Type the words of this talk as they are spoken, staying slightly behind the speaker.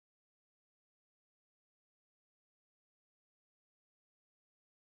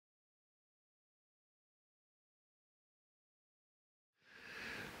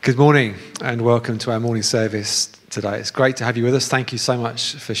Good morning and welcome to our morning service today. It's great to have you with us. Thank you so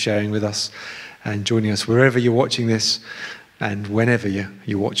much for sharing with us and joining us wherever you're watching this and whenever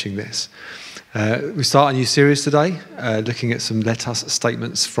you're watching this. We start a new series today, looking at some let us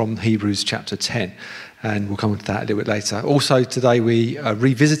statements from Hebrews chapter 10, and we'll come to that a little bit later. Also today we are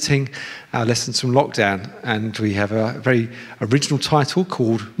revisiting our lessons from lockdown, and we have a very original title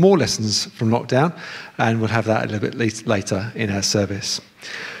called More Lessons from Lockdown, and we'll have that a little bit later in our service.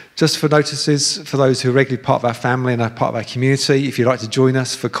 Just for notices, for those who are regularly part of our family and are part of our community, if you'd like to join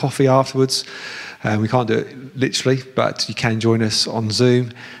us for coffee afterwards, we can't do it literally, but you can join us on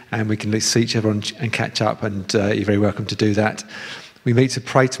Zoom and we can see each other and catch up, and you're very welcome to do that. We meet to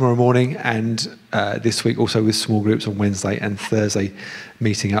pray tomorrow morning, and this week also with small groups on Wednesday and Thursday,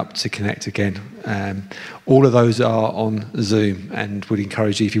 meeting up to connect again. All of those are on Zoom, and would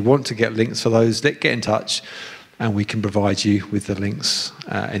encourage you, if you want to get links for those, get in touch and we can provide you with the links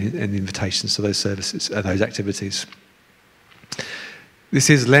and invitations to those services and those activities. This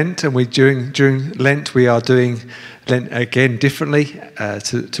is Lent, and during Lent we are doing Lent again differently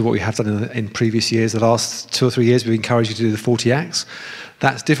to what we have done in previous years. The last 2 or 3 years we've encouraged you to do the 40 Acts.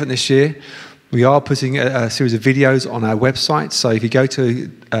 That's different this year. We are putting a series of videos on our website. So if you go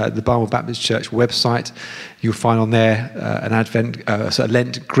to the Barnwell Baptist Church website, you'll find on there a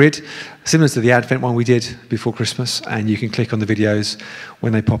Lent grid, similar to the Advent one we did before Christmas, and you can click on the videos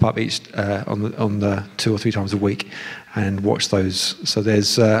when they pop up each on the 2 or 3 times a week and watch those. So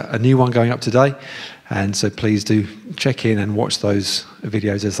there's a new one going up today, and so please do check in and watch those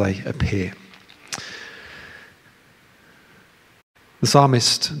videos as they appear. The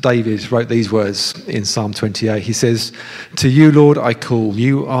psalmist David wrote these words in Psalm 28. He says, "To you, Lord, I call.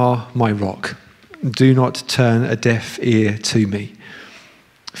 You are my rock. Do not turn a deaf ear to me.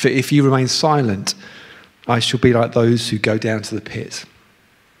 For if you remain silent, I shall be like those who go down to the pit.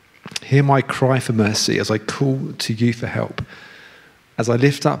 Hear my cry for mercy as I call to you for help, as I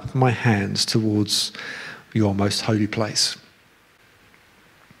lift up my hands towards your most holy place."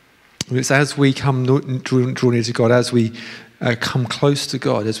 It's as we draw near to God, as we come close to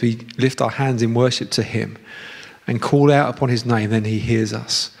God, as we lift our hands in worship to him and call out upon his name, then he hears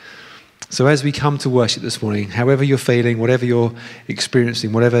us. So as we come to worship this morning, however you're feeling, whatever you're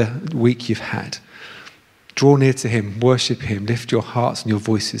experiencing, whatever week you've had, draw near to him, worship him, lift your hearts and your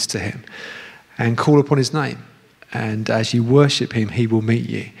voices to him and call upon his name. And as you worship him, he will meet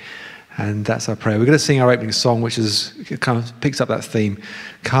you. And that's our prayer. We're going to sing our opening song, which kind of picks up that theme.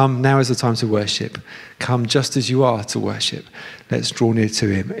 Come, now is the time to worship. Come just as you are to worship. Let's draw near to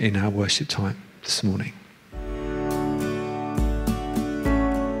him in our worship time this morning.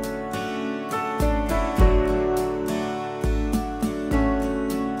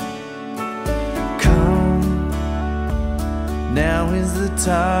 Come, now is the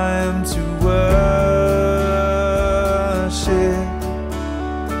time to worship.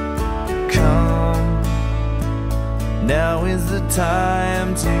 Now is the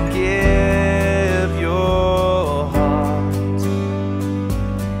time to give your heart.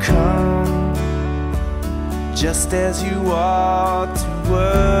 Come, just as you are to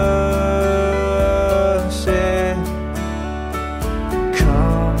worship.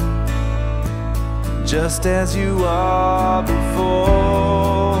 Come, just as you are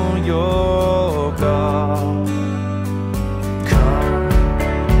before your God.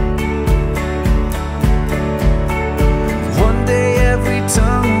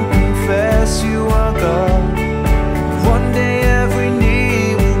 Tongue confess you are God. One day every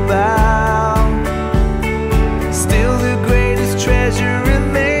knee will bow. Still the greatest treasure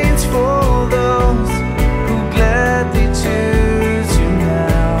remains for those who gladly choose you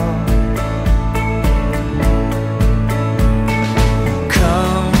now.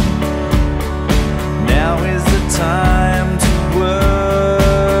 Come, now is the time to worship.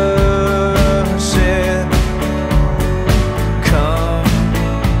 Come,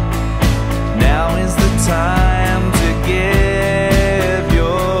 now is the time to give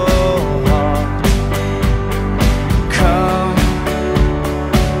your heart. Come,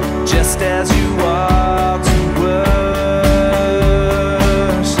 just as you are to worship.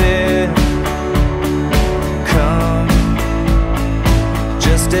 Come,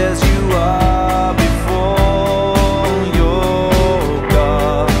 just as you are before your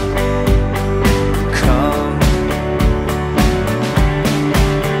God. Come.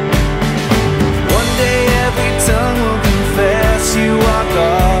 One day every tongue will confess you are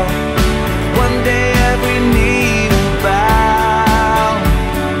God. One day every knee will bow.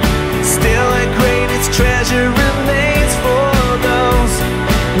 Still a great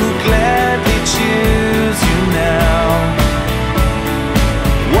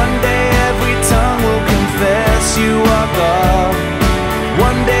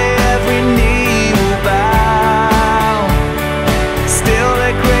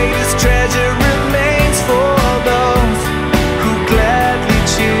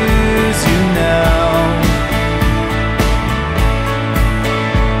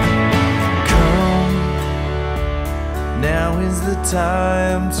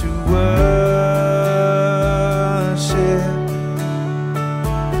time to worship.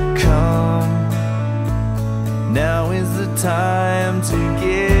 Come, now is the time to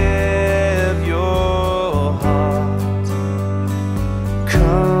give your heart.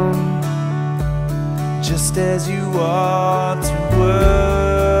 Come, just as you are to worship.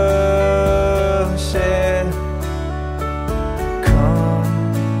 Come,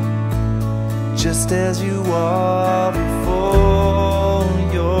 just as you are before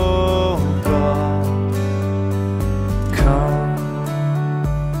your God. Come,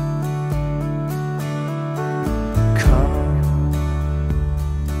 come, come.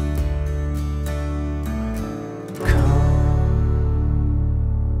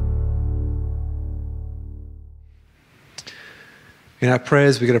 In our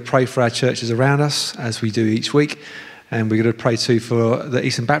prayers, we're going to pray for our churches around us, as we do each week. And we're going to pray too for the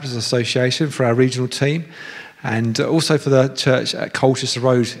Eastern Baptist Association, for our regional team, and also for the church at Colchester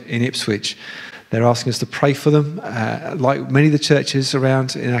Road in Ipswich. They're asking us to pray for them, like many of the churches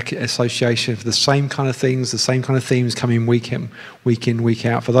around in our association, for the same kind of things, the same kind of themes coming week in, week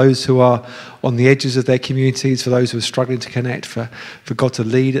out. For those who are on the edges of their communities, for those who are struggling to connect, for God to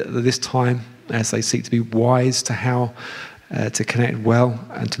lead at this time as they seek to be wise to how to connect well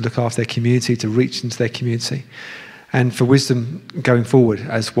and to look after their community, to reach into their community. And for wisdom going forward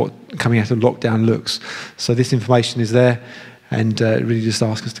as what coming out of lockdown looks. So this information is there, and really just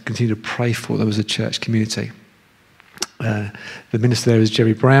ask us to continue to pray for them as a church community. The minister there is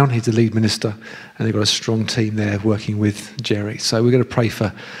Jerry Brown. He's the lead minister, and they've got a strong team there working with Jerry. So we're going to pray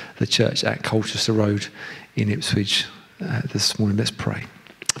for the church at Colchester Road in Ipswich this morning. Let's pray.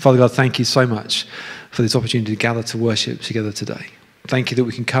 Father God, thank you so much for this opportunity to gather to worship together today. Thank you that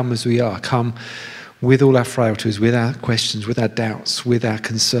we can come as we are, come with all our frailties, with our questions, with our doubts, with our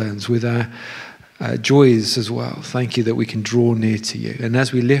concerns, with our joys as well. Thank you that we can draw near to you. And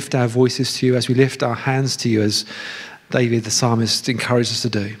as we lift our voices to you, as we lift our hands to you, as David the psalmist encouraged us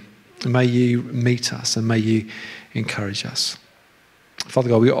to do, may you meet us and may you encourage us. Father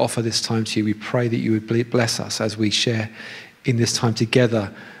God, we offer this time to you. We pray that you would bless us as we share in this time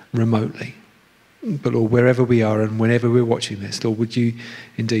together remotely. But Lord, wherever we are and whenever we're watching this, Lord, would you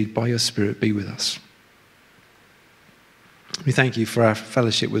indeed, by your Spirit, be with us. We thank you for our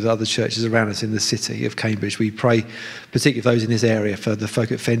fellowship with other churches around us in the city of Cambridge. We pray, particularly those in this area, for the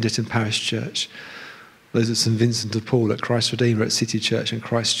folk at Fenderton Parish Church, those at St Vincent de Paul, at Christ Redeemer, at City Church and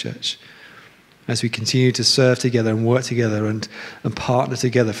Christ Church. As we continue to serve together and work together and partner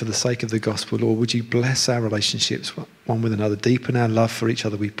together for the sake of the gospel, Lord, would you bless our relationships one with another, deepen our love for each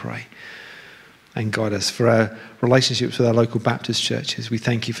other, we pray, and guide us. For our relationships with our local Baptist churches, we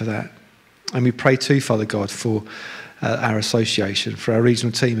thank you for that. And we pray too, Father God, for our association, for our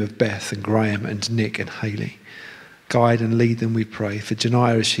regional team of Beth and Graham and Nick and Hayley. Guide and lead them, we pray. For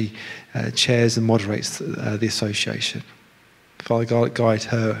Janiyah as she chairs and moderates the association. Father God, guide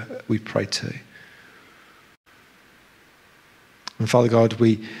her, we pray too. And Father God,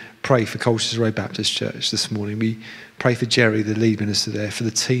 we pray for Colchester Road Baptist Church this morning. We pray for Jerry, the lead minister there, for the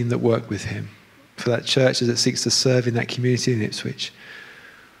team that work with him, for that church as it seeks to serve in that community in Ipswich.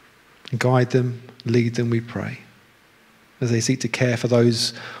 Guide them, lead them, we pray, as they seek to care for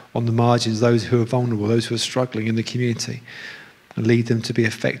those on the margins, those who are vulnerable, those who are struggling in the community, and lead them to be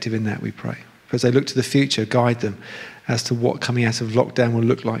effective in that, we pray. For as they look to the future, guide them as to what coming out of lockdown will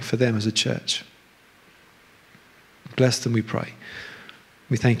look like for them as a church. Bless them, we pray.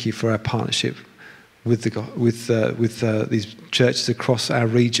 We thank you for our partnership with these churches across our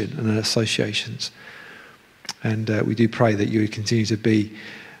region and our associations. And we do pray that you would continue to be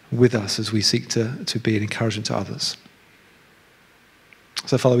with us as we seek to be an encouragement to others.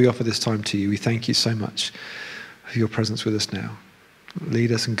 So, Father, we offer this time to you. We thank you so much for your presence with us now.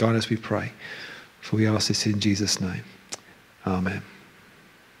 Lead us and guide us, we pray. For we ask this in Jesus' name. Amen.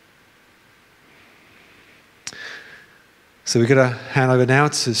 So we're going to hand over now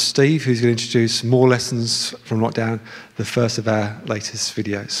to Steve, who's going to introduce more lessons from lockdown, the first of our latest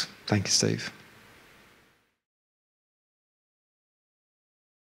videos. Thank you, Steve.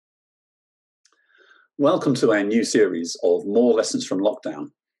 Welcome to our new series of More Lessons from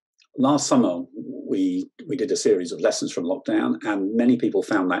Lockdown. Last summer, we did a series of lessons from lockdown, and many people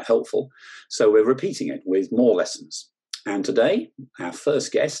found that helpful. So we're repeating it with more lessons. And today, our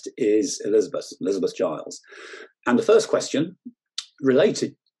first guest is Elizabeth Giles. And the first question,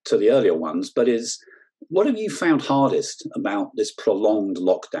 related to the earlier ones, but is, what have you found hardest about this prolonged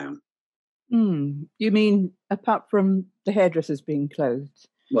lockdown? You mean apart from the hairdressers being closed?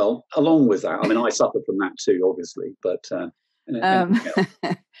 Well, along with that, I mean, I suffered from that too, obviously, but...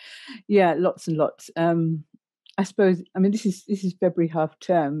 Yeah, lots and lots. I suppose, I mean, this is February half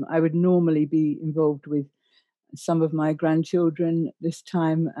term. I would normally be involved with some of my grandchildren this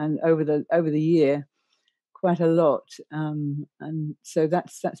time, and over the year, quite a lot. And so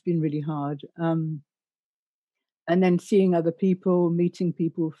that's been really hard. And then seeing other people, meeting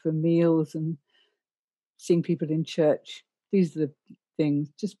people for meals, and seeing people in church. These are the things.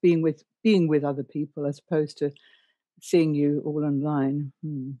 Just being with other people as opposed to seeing you all online.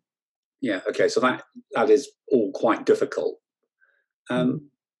 Yeah. Okay. So that is all quite difficult.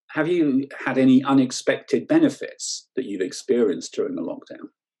 Have you had any unexpected benefits that you've experienced during the lockdown?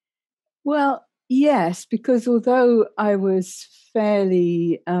 Well, yes, because although I was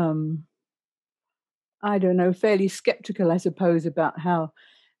fairly, fairly skeptical, I suppose, about how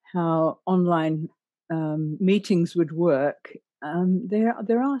online meetings would work,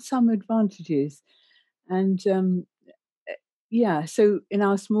 there are some advantages, and so in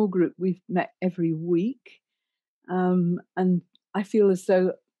our small group we've met every week, and I feel as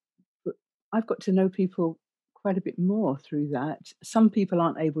though I've got to know people quite a bit more through that. Some people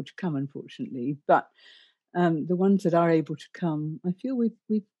aren't able to come, unfortunately, but the ones that are able to come, I feel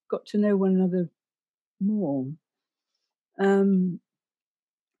we've got to know one another more. And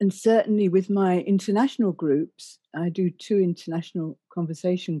certainly with my international groups, I do 2 international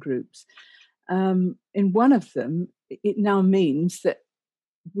conversation groups. In one of them, it now means that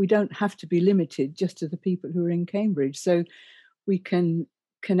we don't have to be limited just to the people who are in Cambridge. So we can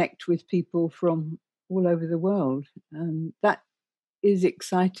connect with people from all over the world. And that is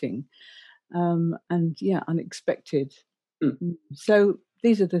exciting and, unexpected. So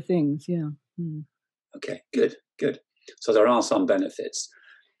these are the things, Okay, good. So there are some benefits.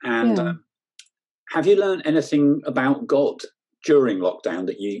 And have you learned anything about God during lockdown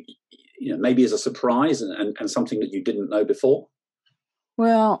that you maybe is a surprise and something that you didn't know before?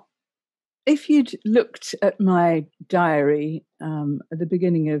 Well, if you'd looked at my diary at the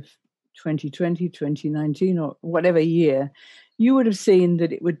beginning of 2020, 2019, or whatever year, you would have seen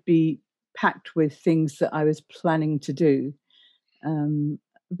that it would be packed with things that I was planning to do.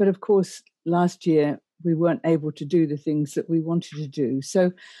 But of course, last year, we weren't able to do the things that we wanted to do.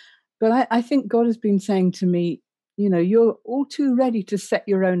 So, but I think God has been saying to me, you're all too ready to set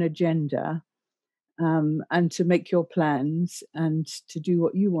your own agenda and to make your plans and to do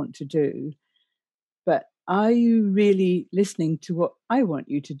what you want to do. But are you really listening to what I want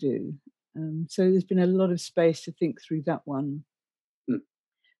you to do? So there's been a lot of space to think through that one.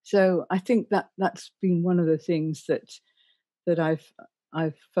 So I think that's been one of the things that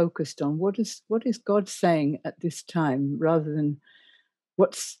I've focused on. What is God saying at this time, rather than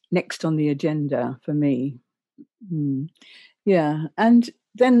what's next on the agenda for me? Yeah, and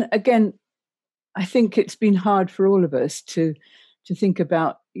then again, I think it's been hard for all of us to think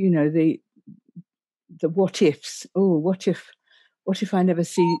about, the what ifs. Oh, what if I never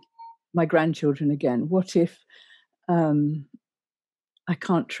see my grandchildren again? What if I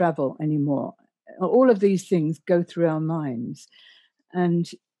can't travel anymore? All of these things go through our minds. And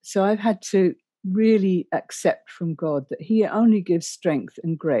so I've had to really accept from God that He only gives strength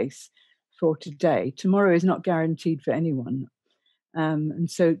and grace for today. Tomorrow is not guaranteed for anyone. And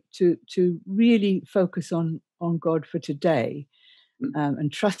so to really focus on God for today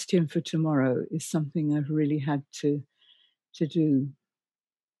and trust Him for tomorrow is something I've really had to do.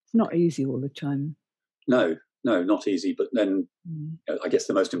 It's not easy all the time. No, not easy. But then I guess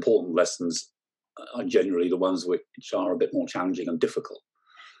the most important lessons are generally the ones which are a bit more challenging and difficult.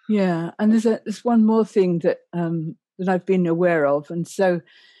 Yeah, and there's one more thing that I've been aware of, and so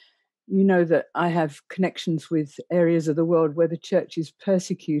that I have connections with areas of the world where the church is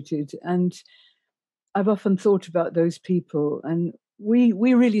persecuted, and I've often thought about those people, and we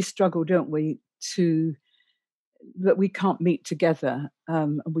really struggle, don't we, that we can't meet together,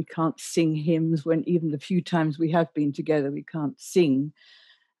 and we can't sing hymns when even the few times we have been together, we can't sing.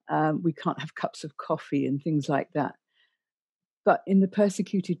 We can't have cups of coffee and things like that. But in the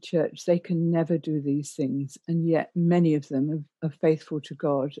persecuted church, they can never do these things. And yet many of them are faithful to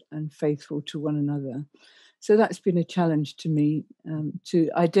God and faithful to one another. So that's been a challenge to me, to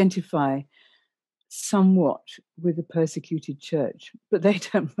identify somewhat with the persecuted church. But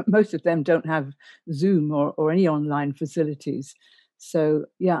most of them don't have Zoom or any online facilities. So,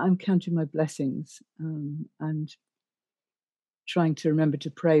 I'm counting my blessings and trying to remember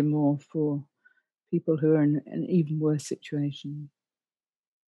to pray more for people who are in an even worse situation.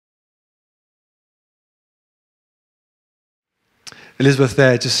 Elizabeth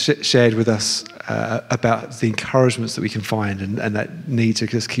there just shared with us about the encouragements that we can find and that need to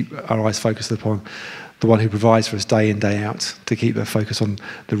just keep our eyes focused upon the one who provides for us day in, day out, to keep a focus on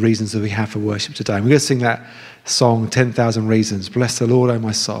the reasons that we have for worship today. And we're going to sing that song, 10,000 Reasons. Bless the Lord, O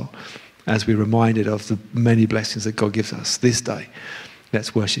my soul, as we're reminded of the many blessings that God gives us this day.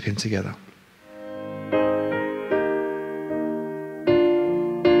 Let's worship him together.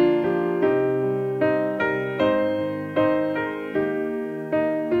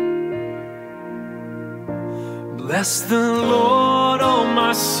 Bless the Lord, oh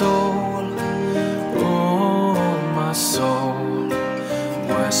my soul, oh my soul.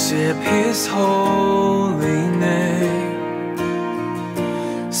 Worship his holy name.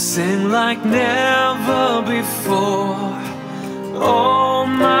 Sing like never before, oh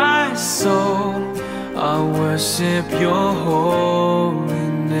my soul. I worship your holy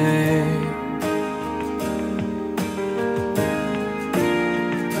name.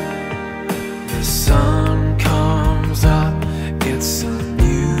 The sun comes up, it's a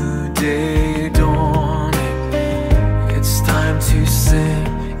new day dawning. It's time to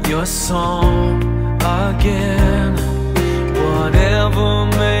sing your song again. Whatever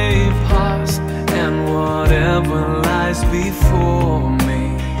may pass and whatever lies before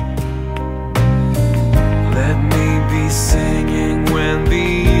me, let me be singing when the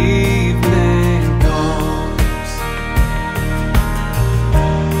evening comes.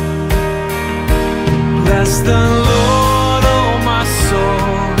 Bless the Lord, oh my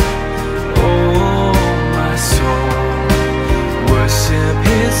soul, oh my soul. Worship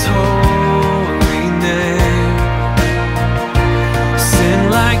his holy name. Sing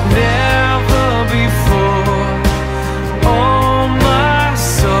like never before, oh my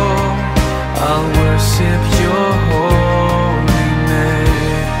soul. I'll worship your holy name.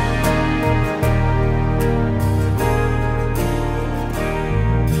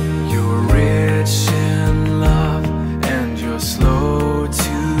 You're rich in love and you're slow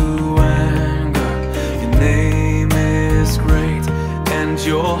to anger. Your name is great and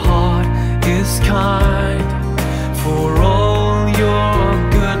your heart is kind. For all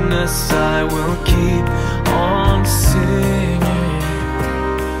your goodness I will keep on singing.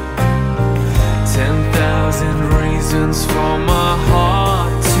 10,000 reasons for my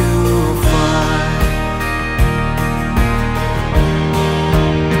heart to find.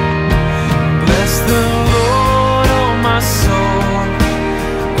 Bless the Lord, oh my soul,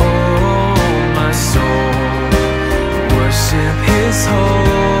 oh my soul. Worship his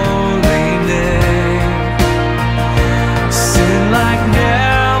holy name. Sing like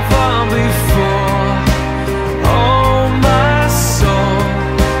never before, oh my soul.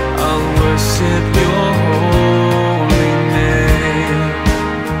 I'll worship your holy name.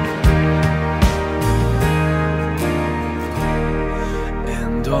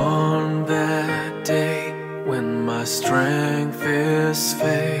 And on that day when my strength is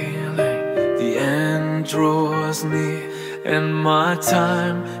failing, the end draws near and my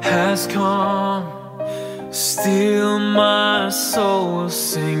time has come, still my soul will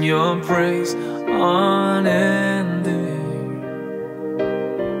sing your praise unending.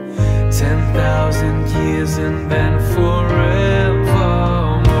 10,000 years and then forevermore.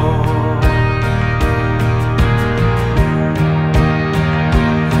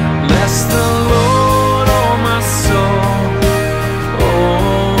 Bless the Lord, oh my soul,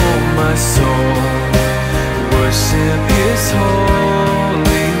 oh my soul. Worship his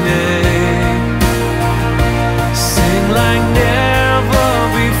holy name. Sing like never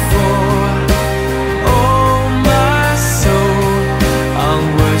before, oh my soul. I'll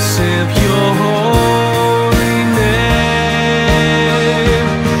worship your holy name.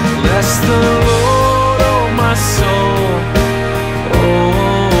 Bless the Lord, oh my soul, oh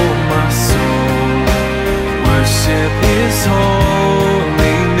my soul. Worship his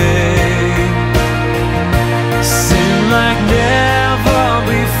holy name. Sing like never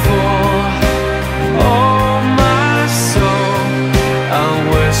before, oh my soul. I'll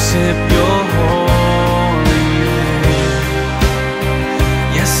worship your holy name.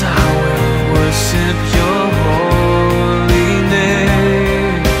 Yes, I will worship your holy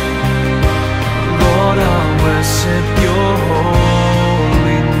name. Lord, I'll worship your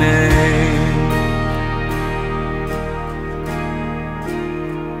holy name.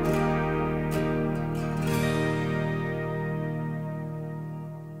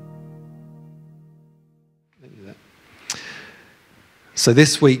 So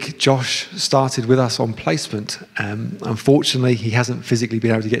this week, Josh started with us on placement. Unfortunately, he hasn't physically been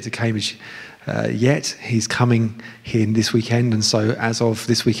able to get to Cambridge yet. He's coming here this weekend, and so as of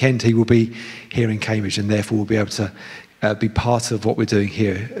this weekend, he will be here in Cambridge, and therefore will be able to be part of what we're doing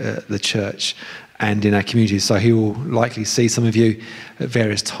here at the church and in our community. So he will likely see some of you at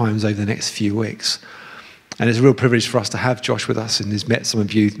various times over the next few weeks. And it's a real privilege for us to have Josh with us, and he's met some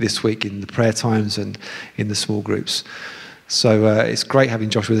of you this week in the prayer times and in the small groups. So it's great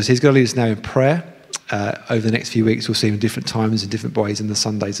having Josh with us. He's going to lead us now in prayer. Over the next few weeks, we'll see him in different times and different ways in the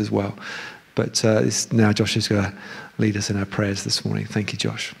Sundays as well. But now Josh is going to lead us in our prayers this morning. Thank you,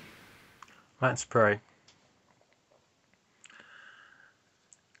 Josh. Let's pray.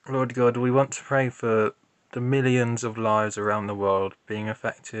 Lord God, we want to pray for the millions of lives around the world being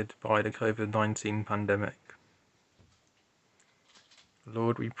affected by the COVID-19 pandemic.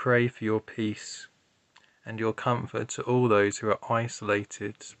 Lord, we pray for your peace and your comfort to all those who are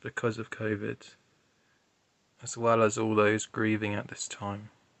isolated because of COVID, as well as all those grieving at this time.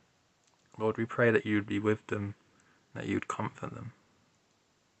 Lord, we pray that you would be with them, that you would comfort them.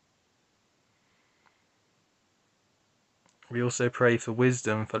 We also pray for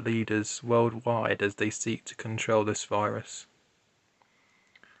wisdom for leaders worldwide as they seek to control this virus.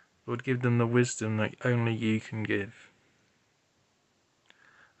 Lord, give them the wisdom that only you can give.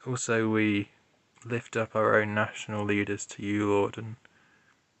 Also, we lift up our own national leaders to you, Lord, and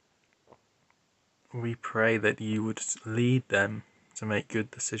we pray that you would lead them to make good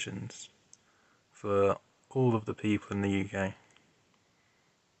decisions for all of the people in the UK.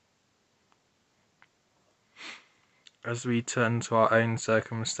 As we turn to our own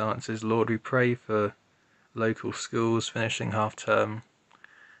circumstances, Lord, we pray for local schools finishing half term,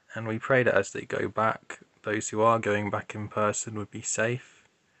 and we pray that as they go back, those who are going back in person would be safe,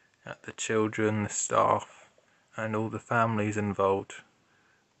 that the children, the staff, and all the families involved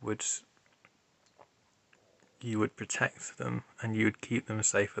you would protect them and you would keep them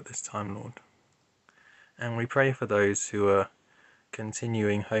safe at this time, Lord. And we pray for those who are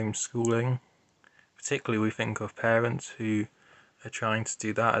continuing homeschooling. Particularly we think of parents who are trying to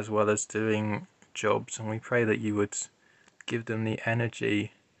do that as well as doing jobs, and we pray that you would give them the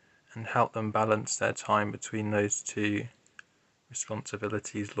energy and help them balance their time between those two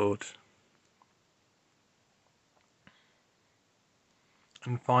responsibilities, Lord.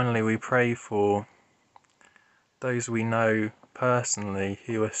 And finally, we pray for those we know personally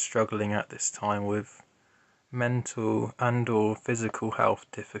who are struggling at this time with mental and or physical health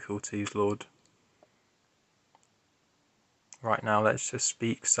difficulties, Lord. Right now, let's just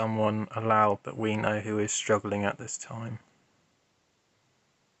speak someone aloud that we know who is struggling at this time.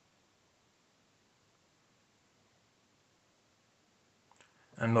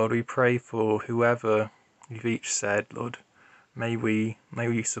 And Lord, we pray for whoever you've each said, Lord, may we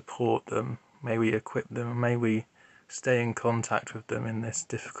support them, may we equip them, may we stay in contact with them in this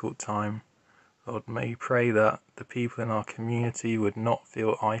difficult time. Lord, may we pray that the people in our community would not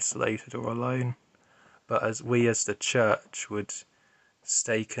feel isolated or alone, but as we as the church would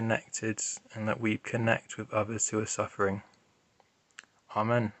stay connected and that we connect with others who are suffering.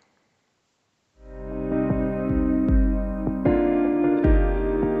 Amen.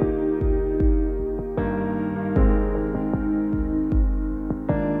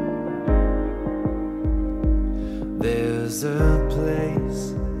 There's a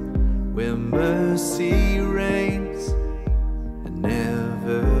place where mercy reigns and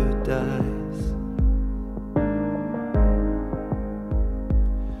never dies.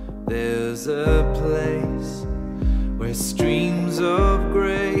 There's a place where streams of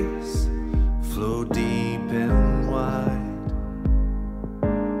grace flow deep and wide,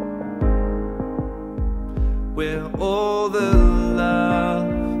 where all the love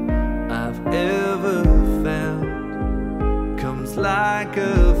I've ever found comes like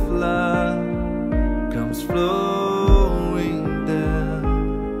a flood, comes flowing down.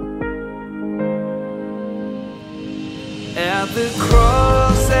 At the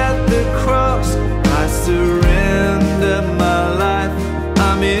cross, I surrender my life.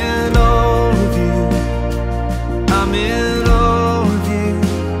 I'm in all of you, I'm in all of you,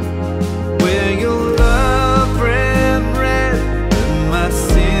 where your love ran red and my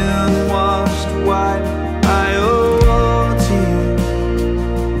sin washed white. I owe all to you,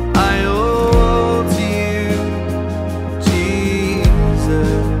 I owe all to you,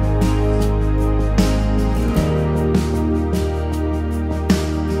 Jesus.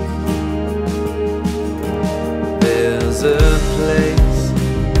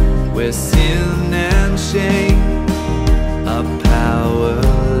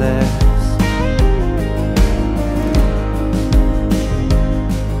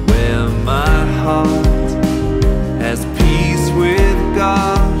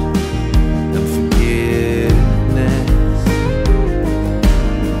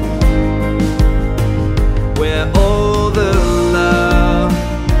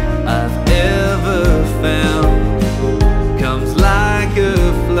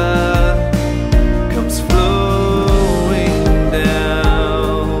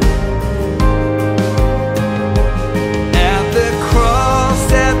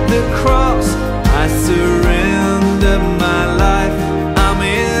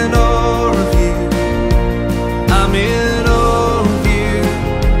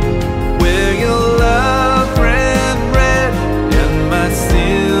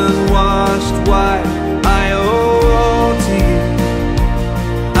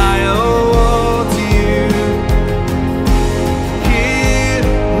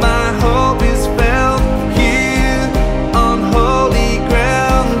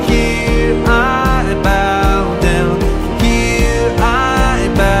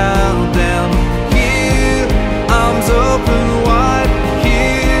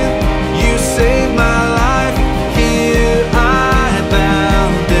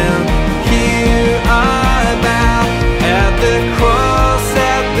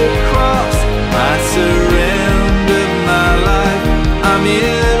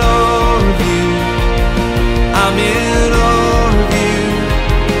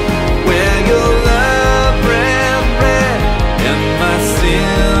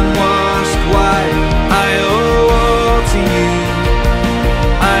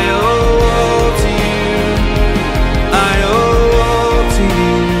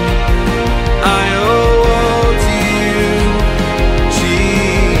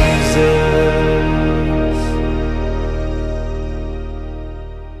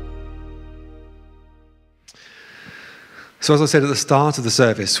 So as I said at the start of the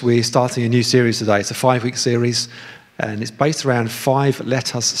service, we're starting a new series today. It's a 5-week series, and it's based around 5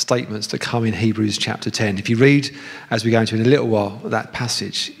 let us statements that come in Hebrews chapter 10. If you read, as we go into in a little while, that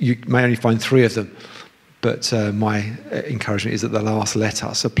passage, you may only find 3 of them. But my encouragement is that the last let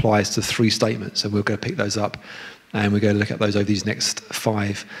us applies to 3 statements, and we're going to pick those up, and we're going to look at those over these next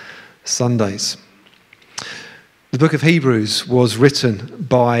 5 Sundays. The book of Hebrews was written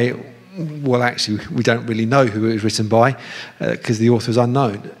by, well, actually, we don't really know who it was written by because the author is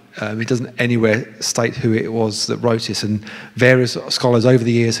unknown. It doesn't anywhere state who it was that wrote it, and various scholars over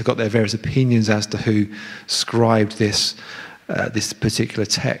the years have got their various opinions as to who scribed this particular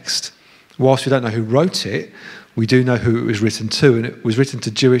text. Whilst we don't know who wrote it, we do know who it was written to, and it was written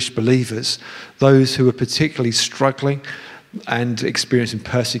to Jewish believers, those who were particularly struggling and experiencing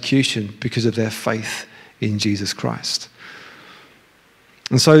persecution because of their faith in Jesus Christ.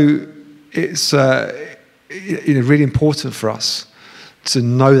 And so it's really important for us to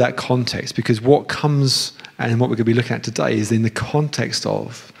know that context, because what comes and what we're going to be looking at today is in the context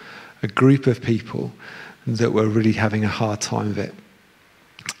of a group of people that were really having a hard time of it.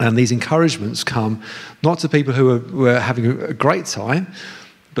 And these encouragements come not to people who were having a great time,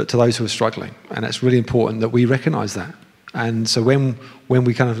 but to those who are struggling. And it's really important that we recognise that. And so when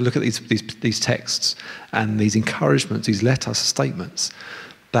we kind of look at these texts and these encouragements, these let us statements,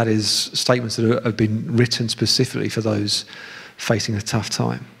 that is statements that have been written specifically for those facing a tough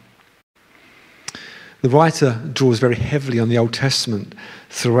time. The writer draws very heavily on the Old Testament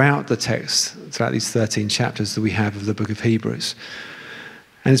throughout the text, throughout these 13 chapters that we have of the book of Hebrews.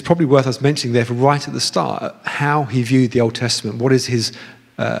 And it's probably worth us mentioning, therefore, right at the start, how he viewed the Old Testament. What is his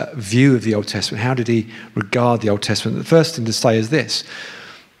view of the Old Testament? How did he regard the Old Testament? The first thing to say is this: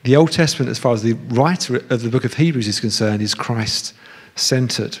 the Old Testament, as far as the writer of the book of Hebrews is concerned, is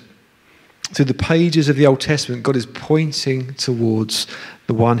Christ-centered. Through the pages of the Old Testament, God is pointing towards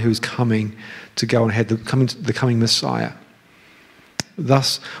the one who is coming to go on ahead, the coming Messiah.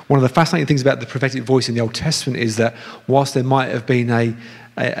 Thus, one of the fascinating things about the prophetic voice in the Old Testament is that whilst there might have been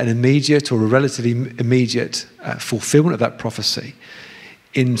an immediate or a relatively immediate fulfillment of that prophecy,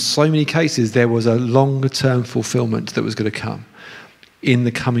 in so many cases there was a longer-term fulfillment that was going to come in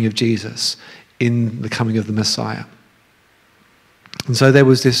the coming of Jesus, in the coming of the Messiah. And so there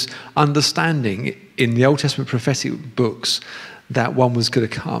was this understanding in the Old Testament prophetic books that one was going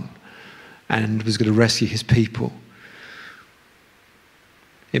to come and was going to rescue his people.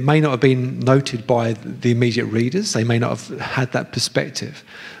 It may not have been noted by the immediate readers. They may not have had that perspective.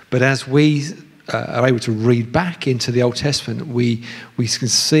 But as we are able to read back into the Old Testament, we can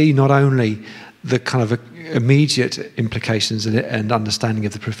see not only the kind of immediate implications and understanding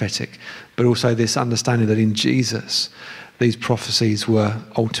of the prophetic, but also this understanding that in Jesus, these prophecies were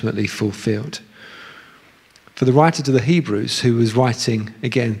ultimately fulfilled. For the writer to the Hebrews, who was writing,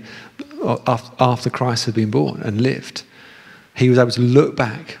 again, after Christ had been born and lived, he was able to look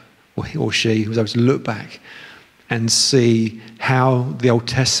back, or she was able to look back and see how the Old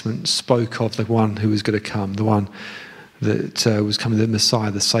Testament spoke of the one who was going to come, the one that was coming, the Messiah,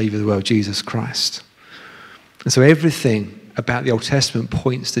 the Saviour of the world, Jesus Christ. And so everything about the Old Testament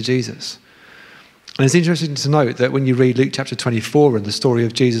points to Jesus. And it's interesting to note that when you read Luke chapter 24 and the story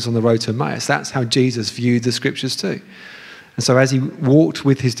of Jesus on the road to Emmaus, that's how Jesus viewed the scriptures too. And so as he walked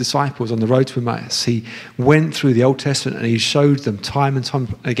with his disciples on the road to Emmaus, he went through the Old Testament and he showed them time and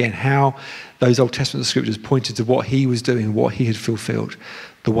time again how those Old Testament scriptures pointed to what he was doing, what he had fulfilled,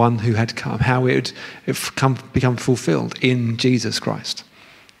 the one who had come, how it had become fulfilled in Jesus Christ.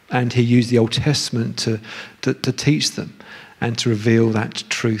 And he used the Old Testament to teach them and to reveal that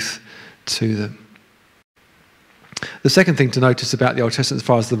truth to them. The second thing to notice about the Old Testament as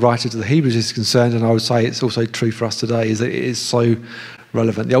far as the writer to the Hebrews is concerned, and I would say it's also true for us today, is that it is so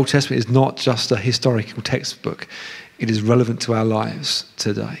relevant. The Old Testament is not just a historical textbook. It is relevant to our lives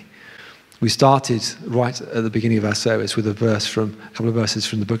today. We started right at the beginning of our service with a couple of verses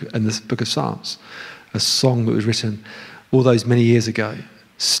from the book of Psalms, a song that was written all those many years ago,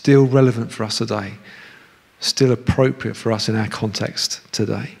 still relevant for us today, still appropriate for us in our context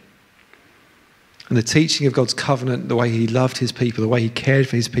today. And the teaching of God's covenant, the way he loved his people, the way he cared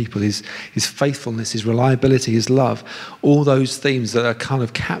for his people, his faithfulness, his reliability, his love, all those themes that are kind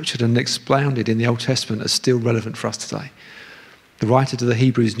of captured and expounded in the Old Testament are still relevant for us today. The writer to the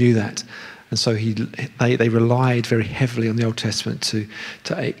Hebrews knew that. And so they relied very heavily on the Old Testament to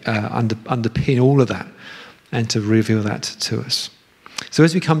underpin all of that and to reveal that to us. So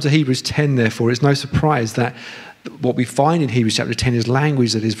as we come to Hebrews 10, therefore, it's no surprise that what we find in Hebrews chapter 10 is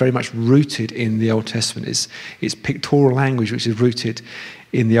language that is very much rooted in the Old Testament. It's pictorial language which is rooted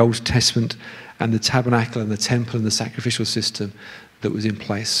in the Old Testament and the tabernacle and the temple and the sacrificial system that was in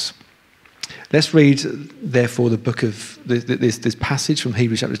place. Let's read, therefore, the book of this passage from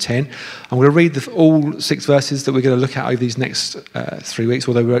Hebrews chapter 10. I'm going to read all 6 verses that we're going to look at over these next 3 weeks,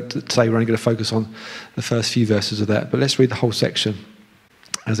 although today we're only going to focus on the first few verses of that. But let's read the whole section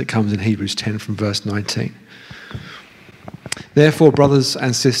as it comes in Hebrews 10 from verse 19. Therefore, brothers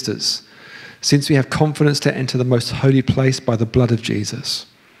and sisters, since we have confidence to enter the most holy place by the blood of Jesus,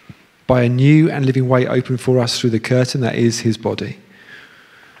 by a new and living way opened for us through the curtain that is his body,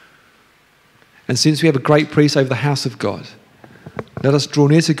 and since we have a great priest over the house of God, let us draw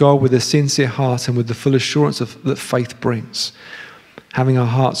near to God with a sincere heart and with the full assurance that faith brings, having our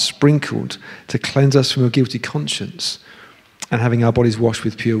hearts sprinkled to cleanse us from a guilty conscience, and having our bodies washed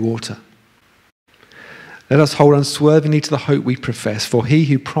with pure water. Let us hold unswervingly to the hope we profess, for he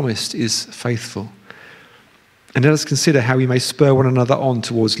who promised is faithful. And let us consider how we may spur one another on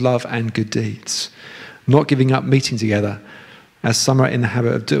towards love and good deeds, not giving up meeting together, as some are in the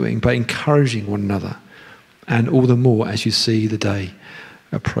habit of doing, but encouraging one another, and all the more as you see the day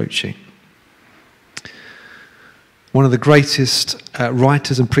approaching. One of the greatest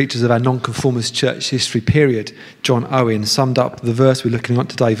writers and preachers of our nonconformist church history period, John Owen, summed up the verse we're looking at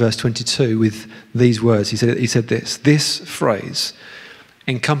today, verse 22, with these words. He said this phrase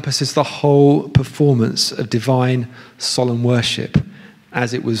encompasses the whole performance of divine solemn worship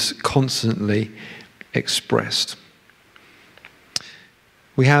as it was constantly expressed.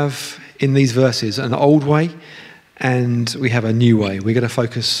 We have in these verses an old way and we have a new way. We're going to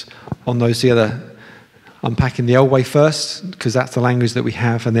focus on those together, unpacking the old way first, because that's the language that we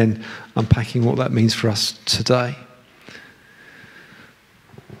have, and then unpacking what that means for us today.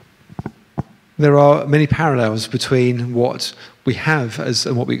 There are many parallels between what we have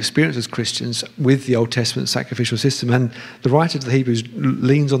and what we experience as Christians with the Old Testament sacrificial system, and the writer to the Hebrews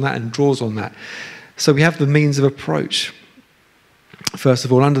leans on that and draws on that. So we have the means of approach. First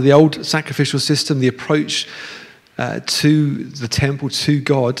of all, under the old sacrificial system, the approach to the temple, to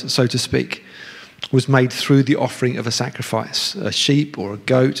God, so to speak, was made through the offering of a sacrifice, a sheep or a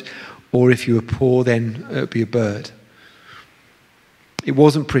goat, or if you were poor, then it would be a bird. It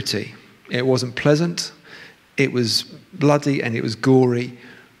wasn't pretty. It wasn't pleasant. It was bloody and it was gory,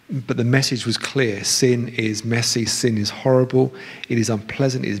 but the message was clear. Sin is messy. Sin is horrible. It is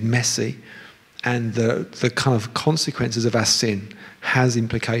unpleasant. It is messy. And the kind of consequences of our sin has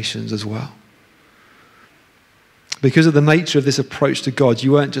implications as well. Because of the nature of this approach to God,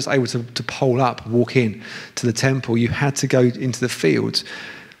 you weren't just able to pole up, walk in to the temple. You had to go into the fields.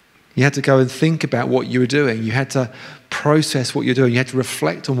 You had to go and think about what you were doing. You had to process what you're doing. You had to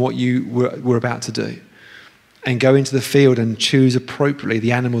reflect on what you were about to do and go into the field and choose appropriately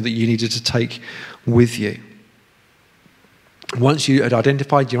the animal that you needed to take with you. Once you had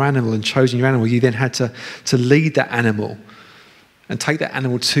identified your animal and chosen your animal, you then had to lead that animal and take that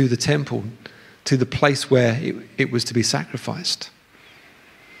animal to the temple, to the place where it was to be sacrificed.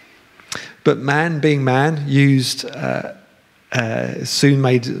 But man, being man, soon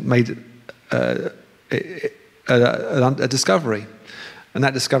made a discovery, and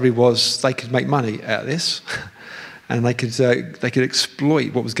that discovery was they could make money out of this, and they could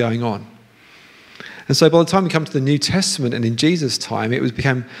exploit what was going on. And so by the time we come to the New Testament and in Jesus' time, it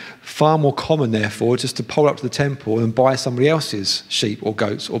became far more common, therefore, just to pole up to the temple and buy somebody else's sheep or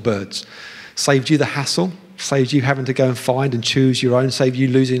goats or birds. Saved you the hassle, saved you having to go and find and choose your own, saved you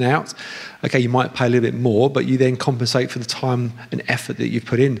losing out. Okay, you might pay a little bit more, but you then compensate for the time and effort that you've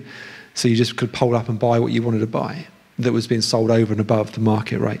put in. So you just could pole up and buy what you wanted to buy that was being sold over and above the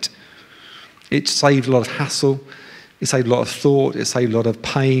market rate. It saved a lot of hassle. It saved a lot of thought. It saved a lot of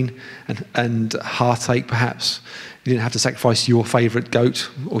pain and heartache, perhaps. You didn't have to sacrifice your favourite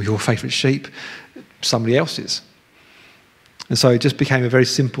goat or your favourite sheep, somebody else's. And so it just became a very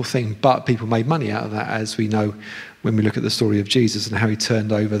simple thing, but people made money out of that, as we know when we look at the story of Jesus and how he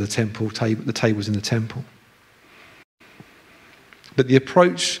turned over the tables in the temple. But the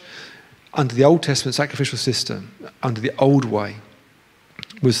approach under the Old Testament sacrificial system, under the old way,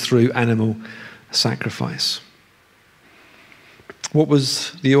 was through animal sacrifice. What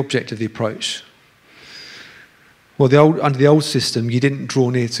was the object of the approach? Well, under the old system, you didn't draw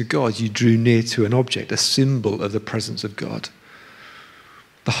near to God, you drew near to an object, a symbol of the presence of God.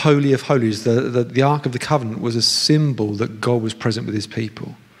 The Holy of Holies, the Ark of the Covenant, was a symbol that God was present with his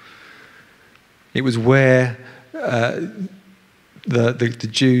people. It was where the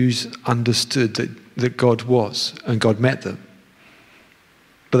Jews understood that God was, and God met them.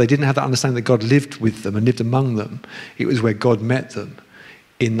 but they didn't have that understanding that God lived with them and lived among them. It was where God met them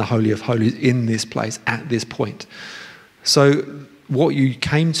in the Holy of Holies, in this place, at this point. So what you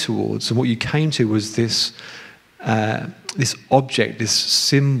came towards and what you came to was this object, this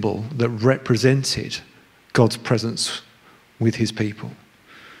symbol that represented God's presence with his people.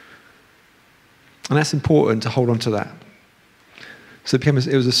 And that's important to hold on to that. So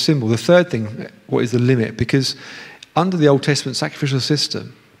it was a symbol. The third thing, what is the limit? Because under the Old Testament sacrificial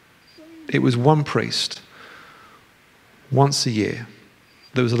system, it was one priest once a year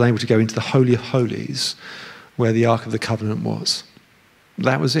that was able to go into the Holy of Holies where the Ark of the Covenant was.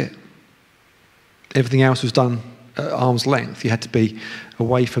 That was it. Everything else was done at arm's length. You had to be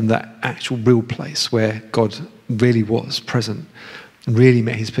away from that actual real place where God really was present and really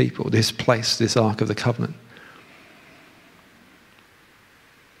met his people, this place, this Ark of the Covenant.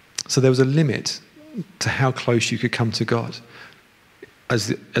 So there was a limit to how close you could come to God as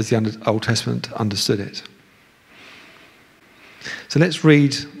the Old Testament understood it. So let's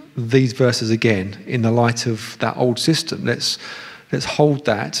read these verses again in the light of that old system. Let's hold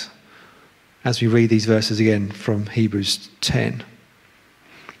that as we read these verses again from Hebrews 10.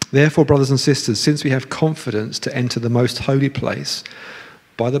 Therefore, brothers and sisters, since we have confidence to enter the most holy place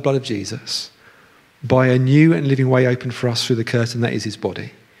by the blood of Jesus, by a new and living way opened for us through the curtain that is his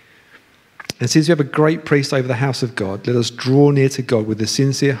body, and since we have a great priest over the house of God, let us draw near to God with a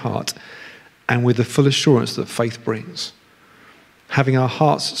sincere heart and with the full assurance that faith brings, having our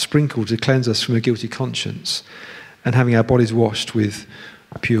hearts sprinkled to cleanse us from a guilty conscience, and having our bodies washed with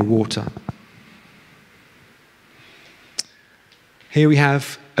pure water. Here we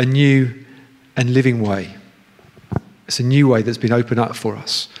have a new and living way. It's a new way that's been opened up for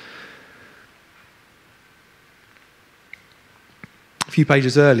us. A few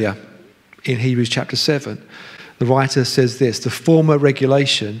pages earlier, in Hebrews chapter 7, the writer says this: the former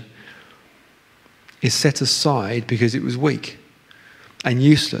regulation is set aside because it was weak and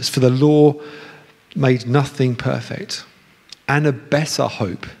useless, for the law made nothing perfect, and a better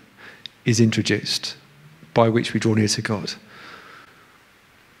hope is introduced by which we draw near to God.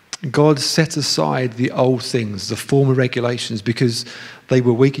 God set aside the old things, the former regulations, because they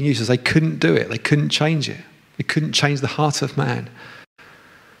were weak and useless. They couldn't do it. They couldn't change it. They couldn't change the heart of man.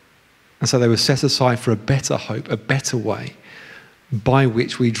 And so they were set aside for a better hope, a better way by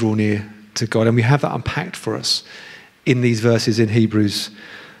which we draw near to God. And we have that unpacked for us in these verses in Hebrews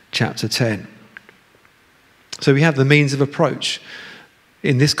chapter 10. So we have the means of approach.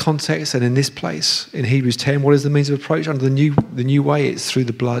 In this context and in this place, in Hebrews 10, what is the means of approach? Under the new way, it's through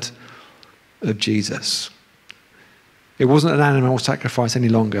the blood of Jesus. It wasn't an animal sacrifice any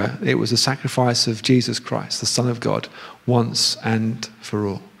longer. It was a sacrifice of Jesus Christ, the Son of God, once and for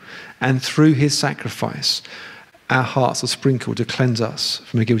all. And through his sacrifice, our hearts are sprinkled to cleanse us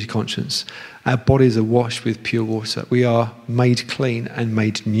from a guilty conscience. Our bodies are washed with pure water. We are made clean and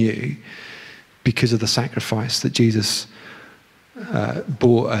made new because of the sacrifice that Jesus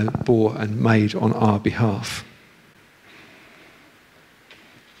bore and made on our behalf.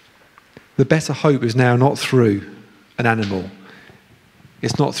 The better hope is now not through an animal.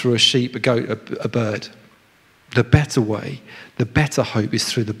 It's not through a sheep, a goat, a bird. The better way, the better hope is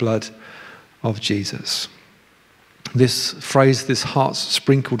through the blood of Jesus. This phrase, this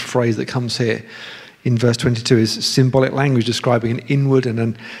heart-sprinkled phrase that comes here in verse 22 is symbolic language describing an inward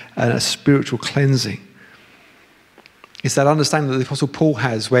and a spiritual cleansing. It's that understanding that the Apostle Paul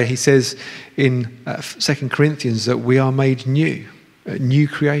has where he says in 2 Corinthians that we are made new, a new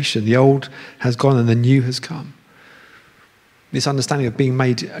creation. The old has gone and the new has come. This understanding of being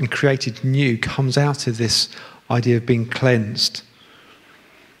made and created new comes out of this idea of being cleansed.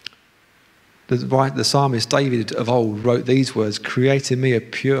 The psalmist David of old wrote these words: "Create in me a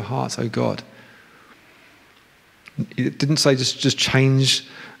pure heart, O God." It didn't say just change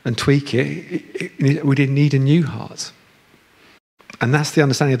and tweak it. We didn't need a new heart. And that's the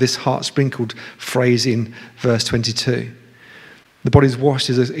understanding of this heart-sprinkled phrase in verse 22. The body's washed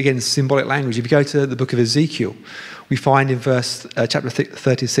is, again, symbolic language. If you go to the book of Ezekiel, we find in chapter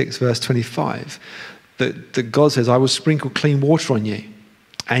 36, verse 25, that God says, "I will sprinkle clean water on you,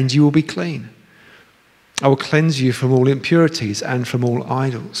 and you will be clean. I will cleanse you from all impurities and from all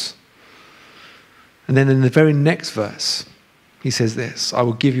idols." And then in the very next verse, he says this: "I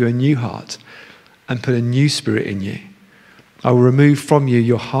will give you a new heart and put a new spirit in you. I will remove from you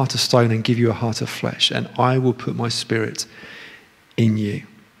your heart of stone and give you a heart of flesh, and I will put my spirit in you."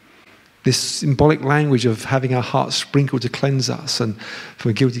 This symbolic language of having our hearts sprinkled to cleanse us and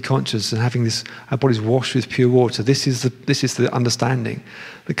from a guilty conscience, and having our bodies washed with pure water. This is the understanding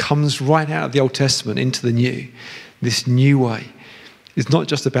that comes right out of the Old Testament into the New. This new way It's not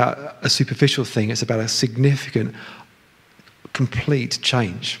just about a superficial thing, it's about a significant, complete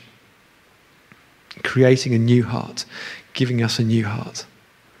change. Creating a new heart, giving us a new heart.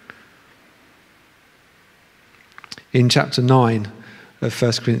 In chapter 9 of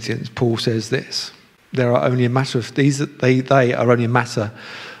 1 Corinthians, Paul says this: they are only a matter of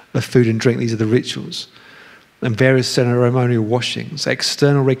food and drink. These are the rituals and various ceremonial washings,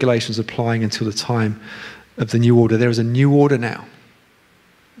 external regulations applying until the time of the new order. There is a new order now.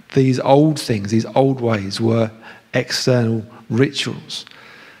 These old things, these old ways were external rituals.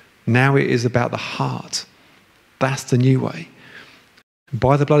 Now it is about the heart. That's the new way.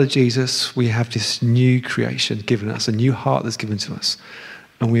 By the blood of Jesus, we have this new creation given us, a new heart that's given to us,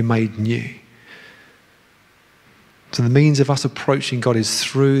 and we're made new. So the means of us approaching God is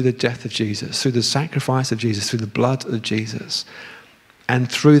through the death of Jesus, through the sacrifice of Jesus, through the blood of Jesus.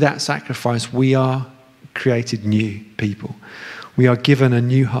 And through that sacrifice, we are created new people. We are given a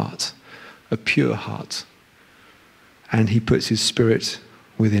new heart, a pure heart. And he puts his Spirit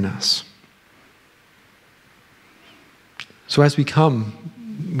within us. So as we come,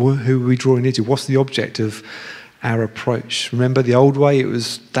 who are we drawing near to? What's the object of our approach? Remember the old way? It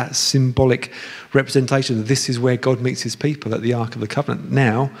was that symbolic representation of this is where God meets his people at the Ark of the Covenant.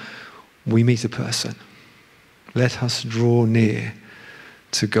 Now we meet a person. Let us draw near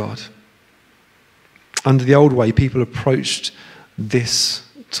to God. Under the old way, people approached this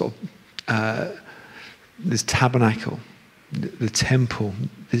sort of this tabernacle, the temple,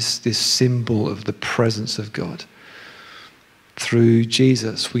 this symbol of the presence of God. Through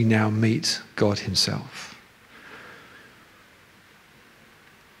Jesus, we now meet God himself.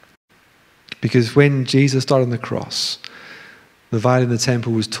 Because when Jesus died on the cross, the veil in the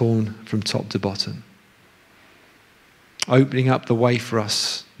temple was torn from top to bottom, opening up the way for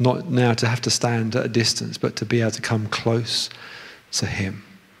us not now to have to stand at a distance, but to be able to come close to him.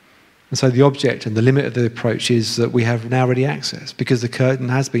 And so the object and the limit of the approach is that we have now ready access, because the curtain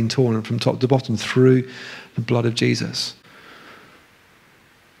has been torn from top to bottom through the blood of Jesus.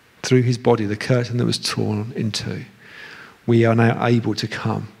 Through his body, the curtain that was torn in two. We are now able to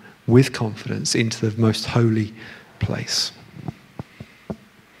come with confidence into the most holy place.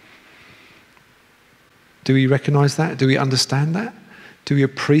 Do we recognize that? Do we understand that? Do we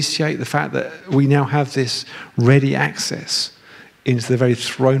appreciate the fact that we now have this ready access into the very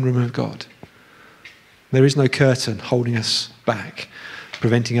throne room of God? There is no curtain holding us back,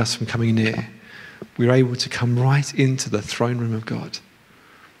 preventing us from coming near. We're able to come right into the throne room of God.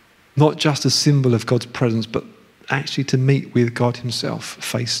 Not just a symbol of God's presence, but actually to meet with God himself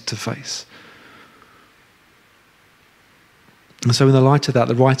face to face. And so in the light of that,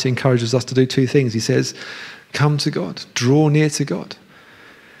 the writer encourages us to do two things. He says, come to God, draw near to God.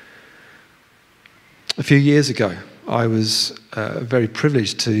 A few years ago, I was very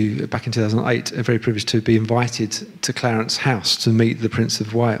privileged back in 2008, very privileged to be invited to Clarence House to meet the Prince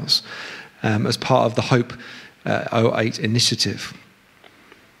of Wales as part of the Hope 08 initiative.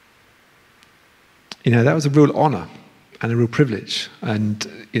 You know, that was a real honour and a real privilege, and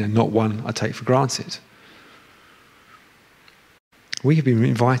not one I take for granted. We have been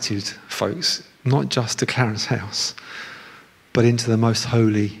invited, folks, not just to Clarence House, but into the most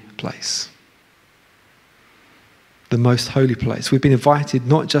holy place. The most holy place. We've been invited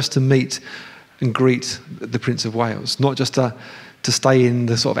not just to meet and greet the Prince of Wales, not just to stay in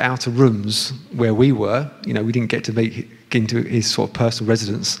the sort of outer rooms where we were. We didn't get to get into his sort of personal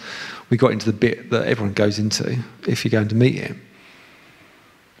residence. We got into the bit that everyone goes into if you're going to meet him.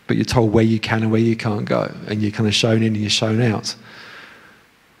 But you're told where you can and where you can't go, and you're kind of shown in and you're shown out.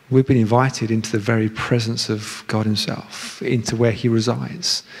 We've been invited into the very presence of God himself, into where he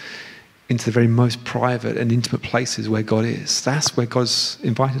resides, into the very most private and intimate places where God is. That's where God's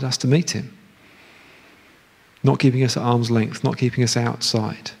invited us to meet him. Not keeping us at arm's length, not keeping us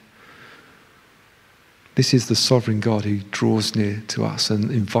outside. This is the sovereign God who draws near to us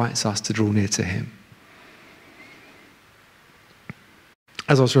and invites us to draw near to him.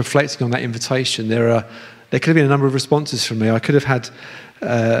 As I was reflecting on that invitation, there could have been a number of responses from me. I could have had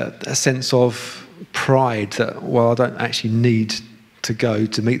a sense of pride that, well, I don't actually need to go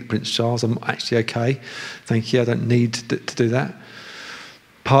to meet Prince Charles. I'm actually okay. Thank you. I don't need to do that.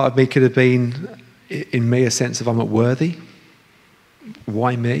 Part of me could have been, in me, a sense of I'm not worthy.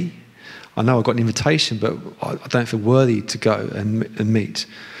 Why me? I know I've got an invitation, but I don't feel worthy to go and meet.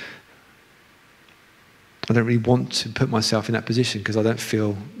 I don't really want to put myself in that position because I don't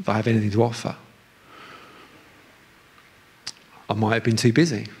feel that I have anything to offer. I might have been too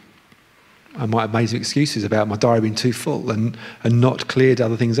busy. I might have made some excuses about my diary being too full and not cleared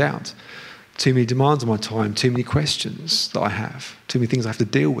other things out too many demands on my time, too many questions that I have, too many things I have to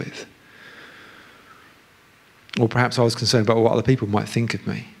deal with. Or perhaps I was concerned about what other people might think of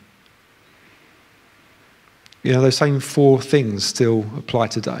me. You know, those same 4 things still apply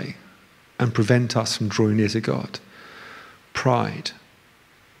today and prevent us from drawing near to God. Pride.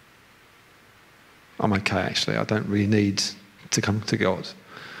 I'm okay, actually. I don't really need to come to God.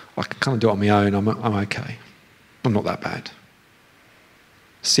 I can kind of do it on my own. I'm okay. I'm not that bad.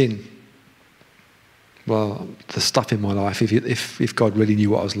 Sin. Well, the stuff in my life, if God really knew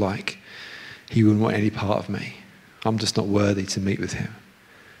what I was like, he wouldn't want any part of me. I'm just not worthy to meet with him.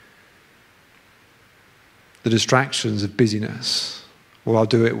 The distractions of busyness. Well, I'll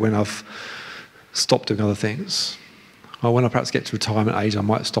do it when I've stopped doing other things. Or when I perhaps get to retirement age, I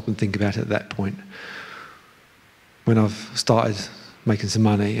might stop and think about it at that point. When I've started making some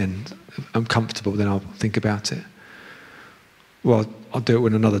money and I'm comfortable, then I'll think about it. Well, I'll do it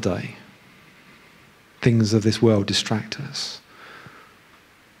when another day. Things of this world distract us.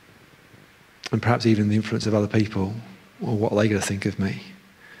 And perhaps even the influence of other people, or what are they going to think of me?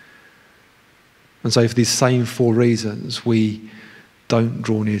 And so for these same 4 reasons, we don't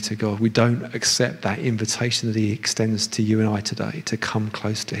draw near to God. We don't accept that invitation that he extends to you and I today, to come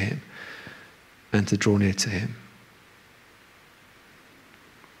close to him and to draw near to him.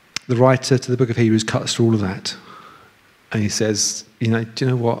 The writer to the book of Hebrews cuts through all of that. And he says, do you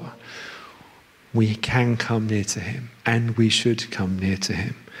know what? We can come near to him, and we should come near to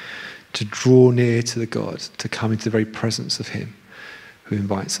him. To draw near to the God, to come into the very presence of him who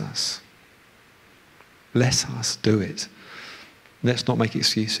invites us. Let us do it. Let's not make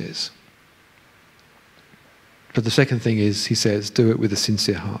excuses. But the second thing is, he says, do it with a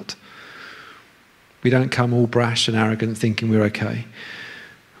sincere heart. We don't come all brash and arrogant thinking we're okay.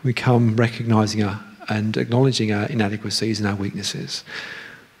 We come recognizing and acknowledging our inadequacies and our weaknesses.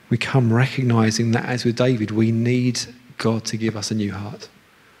 We come recognizing that, as with David, we need God to give us a new heart.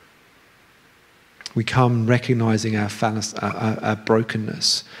 We come recognizing our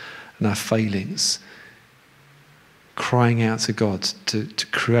brokenness and our failings, crying out to God to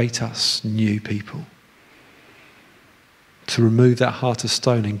create us new people, to remove that heart of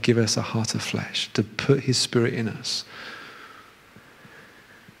stone and give us a heart of flesh, to put his Spirit in us.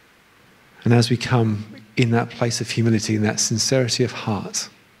 And as we come in that place of humility, in that sincerity of heart,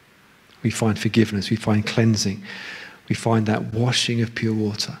 we find forgiveness, we find cleansing, we find that washing of pure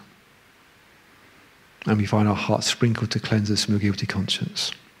water. And we find our hearts sprinkled to cleanse us from a guilty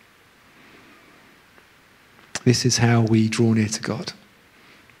conscience. This is how we draw near to God.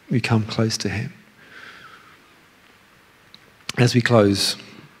 We come close to him. As we close,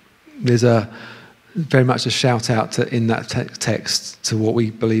 there's very much a shout out in that text to what we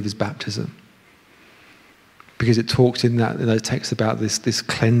believe is baptism. Because it talks in that text about this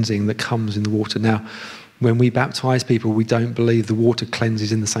cleansing that comes in the water. Now, when we baptize people, we don't believe the water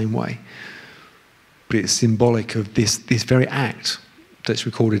cleanses in the same way. But it's symbolic of this very act that's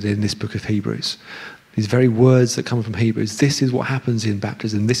recorded in this book of Hebrews. These very words that come from Hebrews. This is what happens in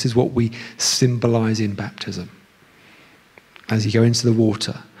baptism. This is what we symbolize in baptism. As you go into the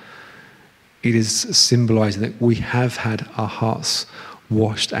water, it is symbolizing that we have had our hearts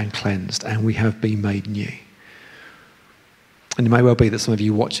washed and cleansed, and we have been made new. And it may well be that some of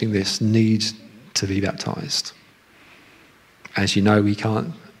you watching this need to be baptized. As you know, we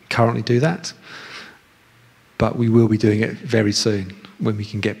can't currently do that, but we will be doing it very soon when we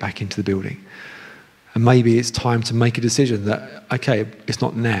can get back into the building. And maybe it's time to make a decision that, okay, it's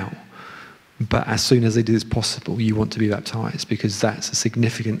not now, but as soon as it is possible, you want to be baptized, because that's a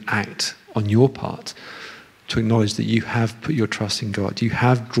significant act on your part to acknowledge that you have put your trust in God. You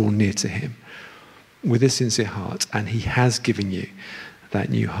have drawn near to him with a sincere heart, and he has given you that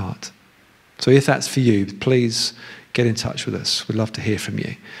new heart. So if that's for you, please get in touch with us. We'd love to hear from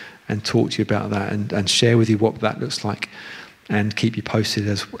you and talk to you about that and share with you what that looks like, and keep you posted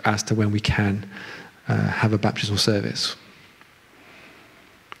as to when we can have a baptismal service.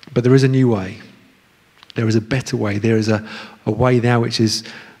 But there is a new way. There is a better way. There is a way now which is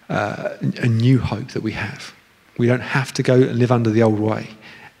a new hope that we have. We don't have to go and live under the old way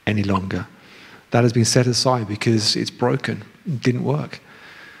any longer. That has been set aside because it's broken. It didn't work.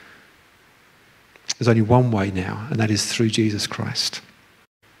 There's only one way now, and that is through Jesus Christ.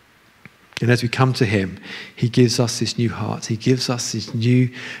 And as we come to him, he gives us this new heart. He gives us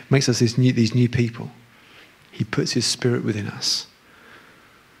makes us these new people. He puts his Spirit within us.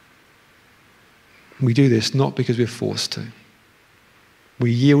 We do this not because we're forced to.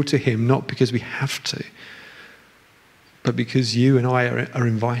 We yield to him not because we have to, but because you and I are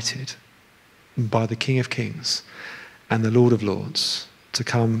invited by the King of Kings and the Lord of Lords to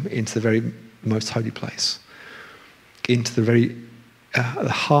come into the very the most holy place, into the very the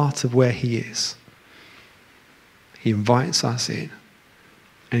heart of where he is. He invites us in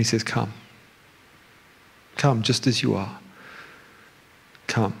and he says, come. Come just as you are.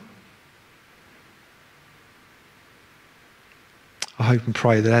 Come. I hope and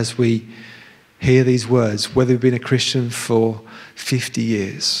pray that as we hear these words, whether we've been a Christian for 50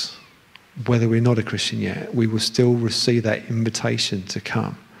 years, whether we're not a Christian yet, we will still receive that invitation to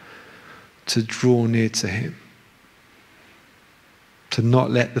come, to draw near to him, to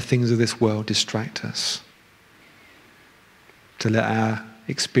not let the things of this world distract us, to let our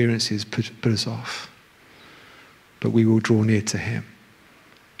experiences put us off, but we will draw near to him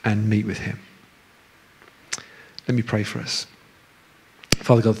and meet with him. Let me pray for us.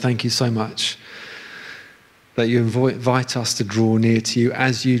 Father God, thank you so much that you invite us to draw near to you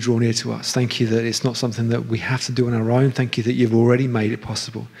as you draw near to us. Thank you that it's not something that we have to do on our own. Thank you that you've already made it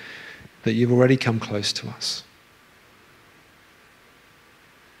possible, that you've already come close to us.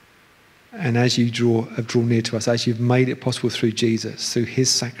 And as you have drawn near to us, as you've made it possible through Jesus, through his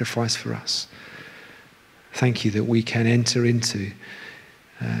sacrifice for us, thank you that we can enter into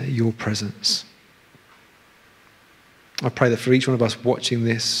your presence. I pray that for each one of us watching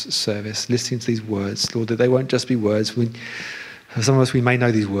this service, listening to these words, Lord, that they won't just be words. For some of us, we may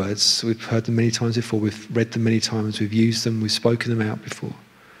know these words. We've heard them many times before. We've read them many times. We've used them. We've spoken them out before.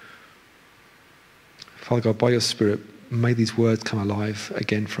 Father God, by your Spirit, may these words come alive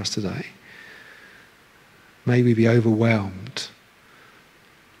again for us today. May we be overwhelmed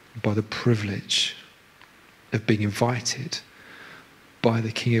by the privilege of being invited by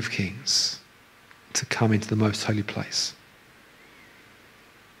the King of Kings to come into the most holy place.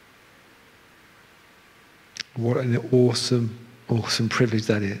 What an awesome, awesome privilege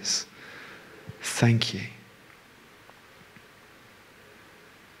that is. Thank you.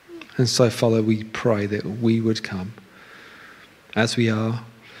 And so, Father, we pray that we would come as we are.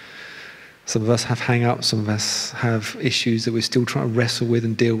 Some of us have hang-ups, some of us have issues that we're still trying to wrestle with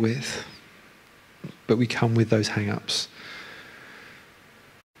and deal with. But we come with those hang-ups.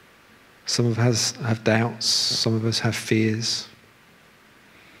 Some of us have doubts, some of us have fears.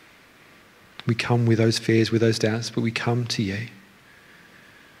 We come with those fears, with those doubts, but we come to you.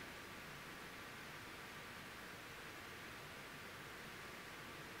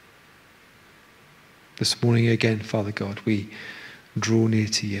 This morning again, Father God, we draw near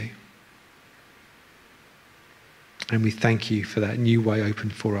to you. And we thank you for that new way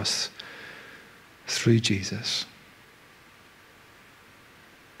opened for us through Jesus.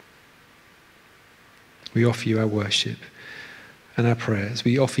 We offer you our worship and our prayers.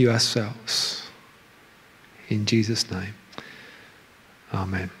 We offer you ourselves. In Jesus' name,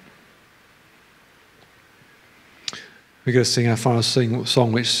 amen. We're going to sing our final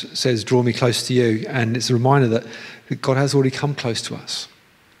song, which says, "Draw me close to you." And it's a reminder that God has already come close to us.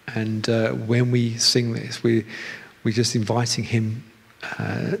 And when we sing this, we're just inviting him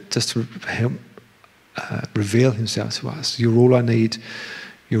just to help reveal himself to us. You're all I need.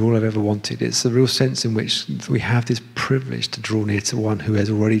 You're all I've ever wanted. It's a real sense in which we have this privilege to draw near to one who has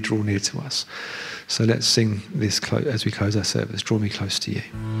already drawn near to us. So let's sing this as we close our service. Draw me close to you.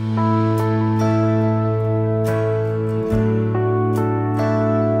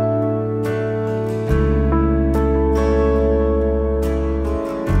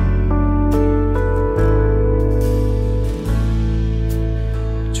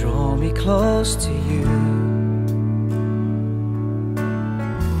 Draw me close to you.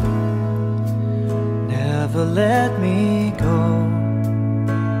 Never let me go.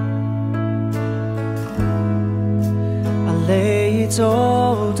 I lay it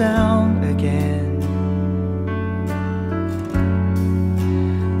all down again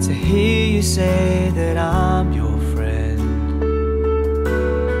to hear you say that I'm your friend.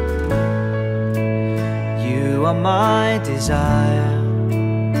 You are my desire.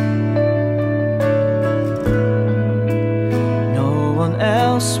 No one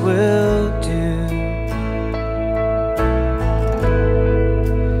else will do.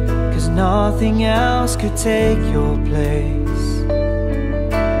 Nothing else could take your place.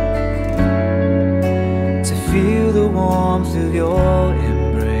 To feel the warmth of your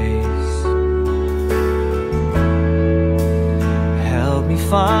embrace. Help me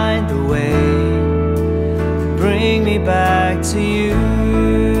find the way. Bring me back to you.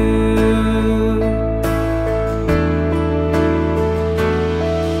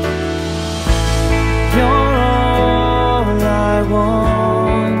 You're all I want.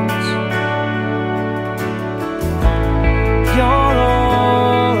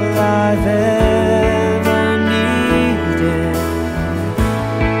 I've ever needed.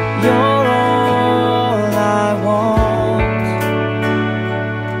 You're all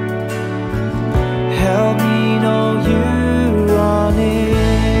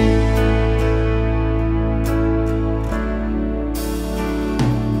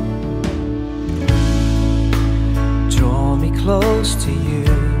close to you.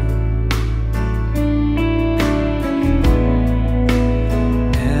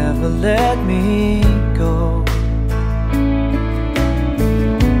 Never let me go.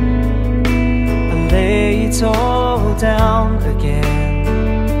 I lay it all down again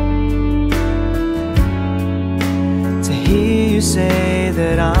to hear you say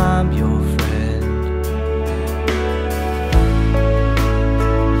that I'm your friend.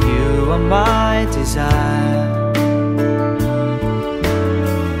 You are my desire.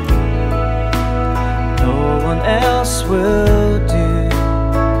 No one else will do,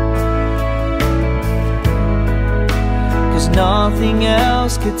 'cause nothing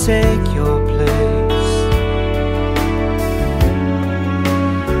else could take your place.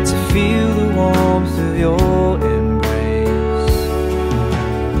 To feel the warmth of your embrace,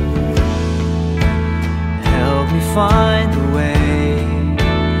 help me find the way,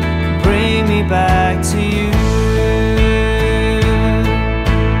 bring me back to you.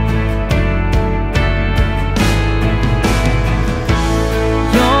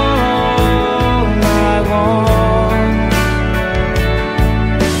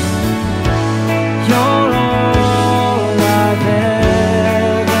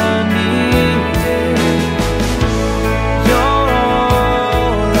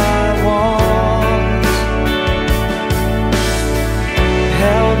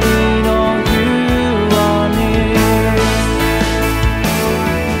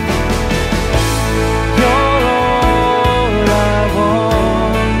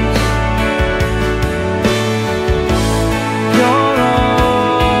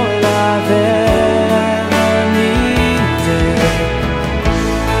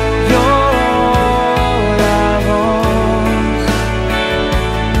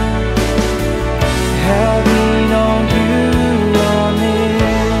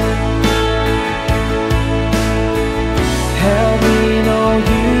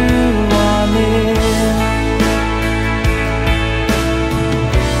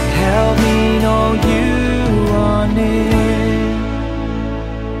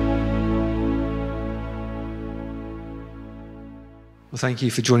 Thank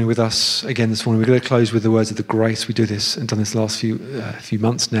you for joining with us again this morning. We're going to close with the words of the grace. We do this and done this last few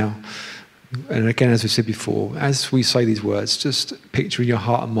months now. And again, as we said before, as we say these words, just picture in your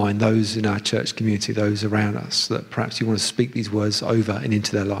heart and mind those in our church community, those around us, that perhaps you want to speak these words over and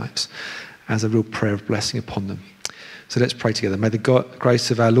into their lives as a real prayer of blessing upon them. So let's pray together. May the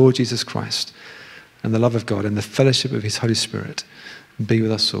grace of our Lord Jesus Christ and the love of God and the fellowship of his Holy Spirit be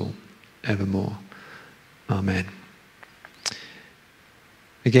with us all evermore. Amen.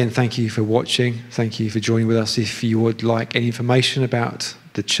 Again, thank you for watching. Thank you for joining with us. If you would like any information about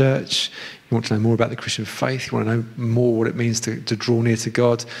the church, you want to know more about the Christian faith, you want to know more what it means to draw near to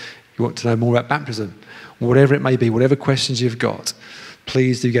God, you want to know more about baptism, whatever it may be, whatever questions you've got,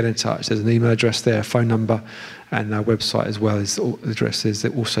 please do get in touch. There's an email address there, a phone number, and our website as well as the addresses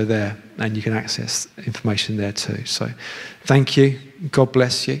that are also there, and you can access information there too. So thank you. God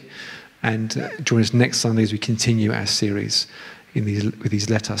bless you. And join us next Sunday as we continue our series with these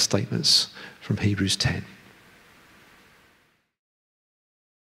letter statements from Hebrews 10.